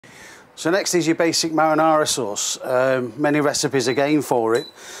So next is your basic marinara sauce. Many recipes again for it,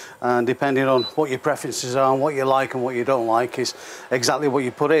 and depending on what your preferences are and what you like and what you don't like is exactly what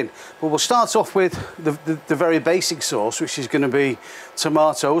you put in. But we'll start off with the very basic sauce, which is going to be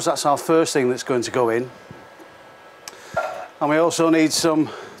tomatoes. That's our first thing that's going to go in. And we also need some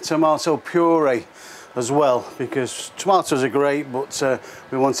tomato puree as well, because tomatoes are great, but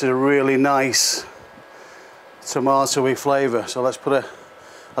we wanted a really nice tomatoey flavour. So let's put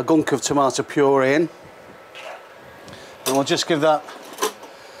a gunk of tomato puree in, and we'll just give that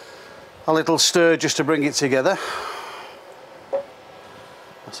a little stir just to bring it together.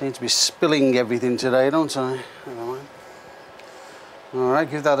 I seem to be spilling everything today, don't I?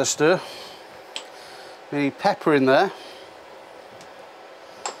 Alright, give that a stir. We need pepper in there,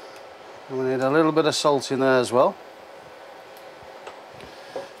 and we need a little bit of salt in there as well.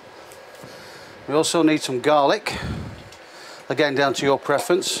 We also need some garlic. Again, down to your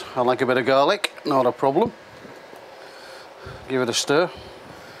preference. I like a bit of garlic, not a problem. Give it a stir.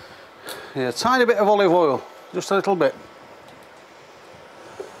 Yeah, a tiny bit of olive oil, just a little bit.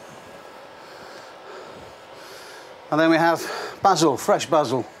 And then we have basil, fresh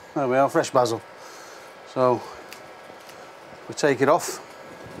basil. There we are, fresh basil. So we take it off,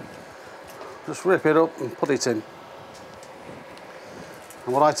 just rip it up and put it in.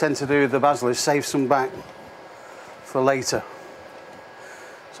 And what I tend to do with the basil is save some back for later.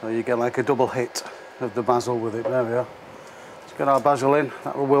 So you get like a double hit of the basil with it. There we are. Let's get our basil in.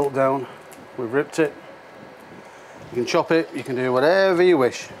 That will wilt down. We've ripped it. You can chop it. You can do whatever you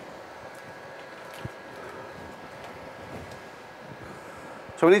wish.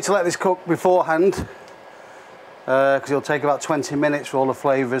 So we need to let this cook beforehand, because it'll take about 20 minutes for all the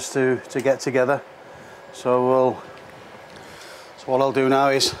flavours to get together. So what I'll do now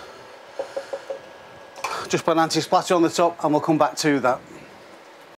is just put an anti-splatter on the top, and we'll come back to that.